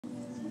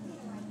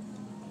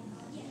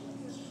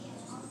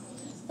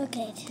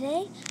Okay,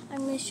 today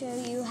I'm going to show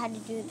you how to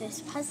do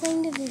this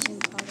puzzling division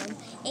problem,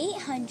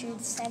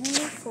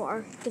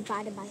 874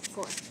 divided by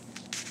 4.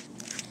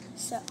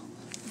 So,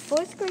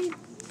 fourth grade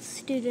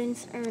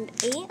students earned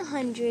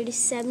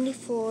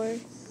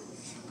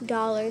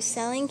 $874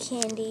 selling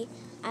candy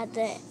at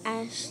the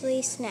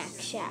Ashley Snack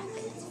Shack.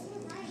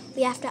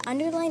 We have to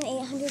underline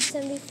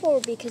 874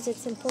 because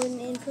it's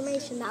important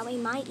information that we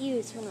might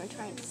use when we're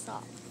trying to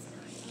solve.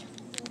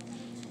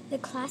 The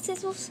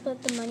classes will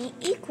split the money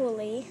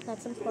equally.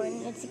 That's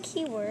important. It's a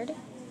keyword.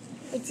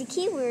 It's a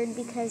keyword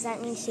because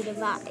that means to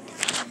divide.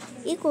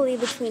 Equally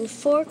between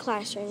 4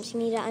 classrooms. You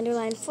need to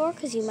underline 4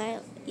 because you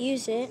might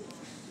use it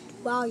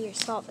while you're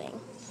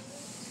solving.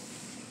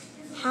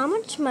 How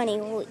much money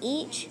will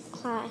each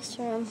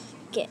classroom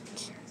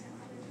get?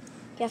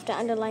 You have to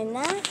underline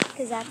that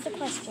because that's the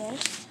question.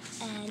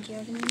 And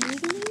you're going to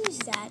need to use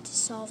that to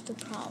solve the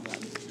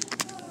problem.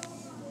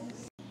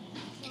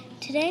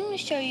 Today I'm going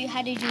to show you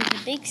how to do the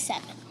big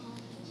 7.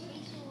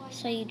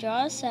 So you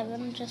draw a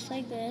 7 just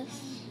like this.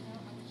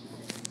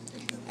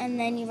 And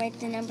then you write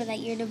the number that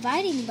you're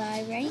dividing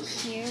by right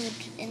here,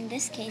 which in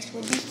this case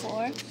would be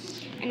 4.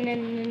 And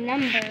then the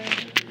number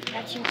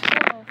that you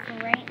circle for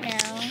right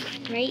now,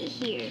 right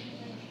here,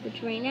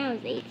 which right now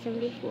is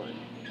 874.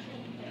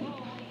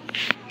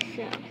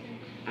 So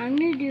I'm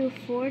going to do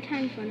 4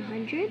 times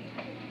 100,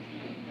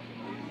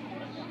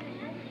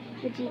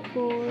 which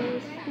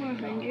equals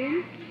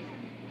 400.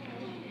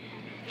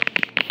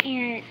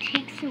 And it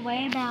takes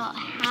away about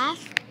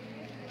half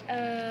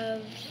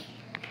of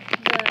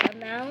the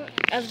amount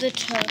of the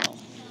total.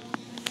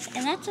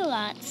 And that's a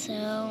lot,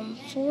 so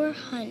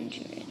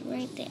 400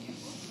 right there.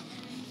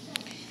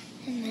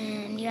 And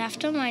then you have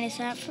to minus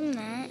that from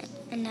that,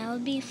 and that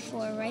would be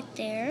 4 right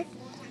there,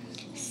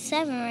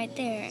 7 right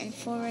there, and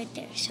 4 right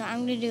there. So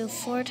I'm going to do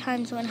 4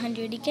 times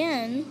 100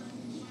 again,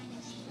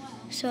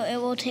 so it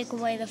will take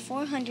away the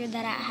 400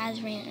 that it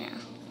has right now.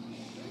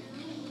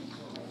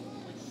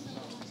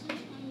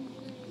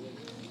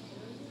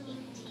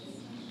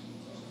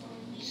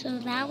 So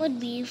that would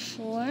be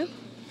 4,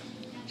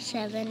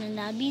 7, and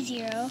that would be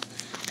 0,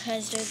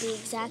 because they're the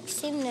exact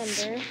same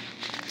number.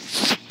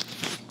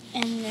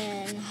 And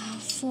then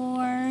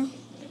 4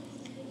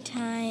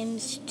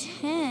 times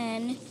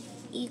 10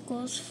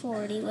 equals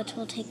 40, which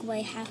will take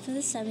away half of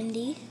the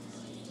 70.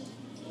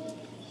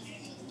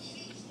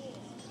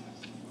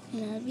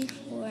 And that would be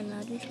 4, and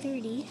that would be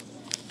 30.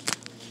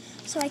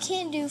 So I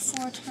can't do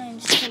 4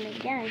 times 10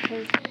 again,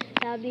 because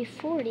that would be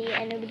 40,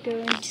 and it would go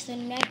into the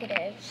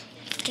negatives.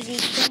 Because you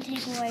can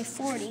take away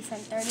 40 from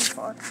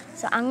 34.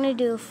 So I'm going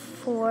to do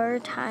 4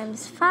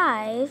 times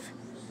 5,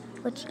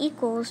 which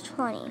equals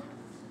 20.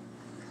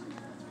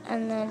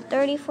 And then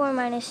 34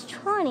 minus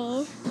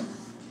 20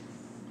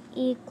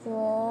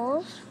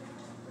 equals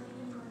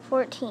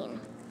 14.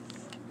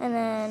 And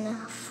then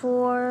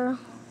 4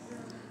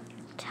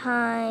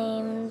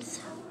 times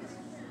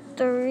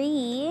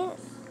 3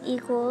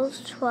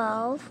 equals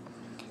 12.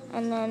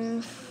 And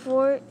then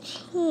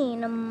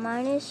 14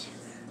 minus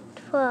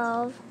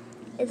 12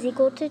 is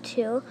equal to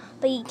 2,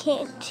 but you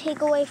can't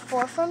take away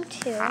 4 from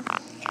 2,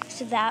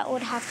 so that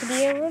would have to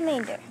be a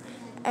remainder.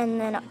 And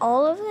then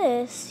all of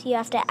this you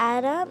have to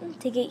add up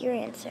to get your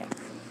answer.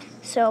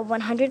 So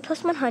 100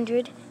 plus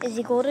 100 is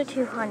equal to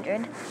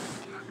 200,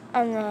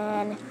 and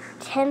then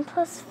 10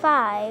 plus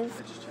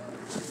 5,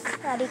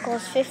 that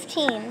equals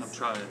 15,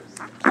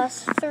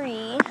 plus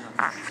 3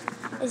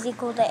 is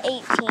equal to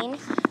 18.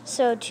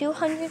 So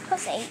 200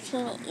 plus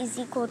 18 is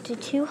equal to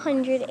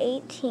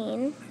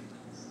 218.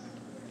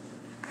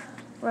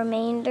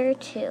 Remainder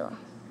 2.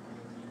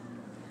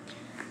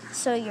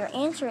 So your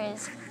answer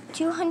is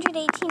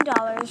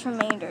 $218,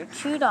 remainder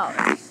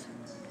 $2.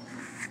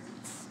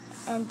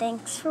 And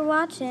thanks for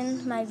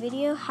watching. My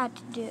video had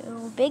to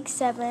do big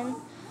 7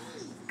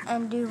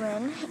 and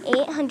doing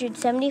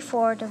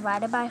 874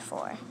 divided by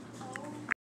 4.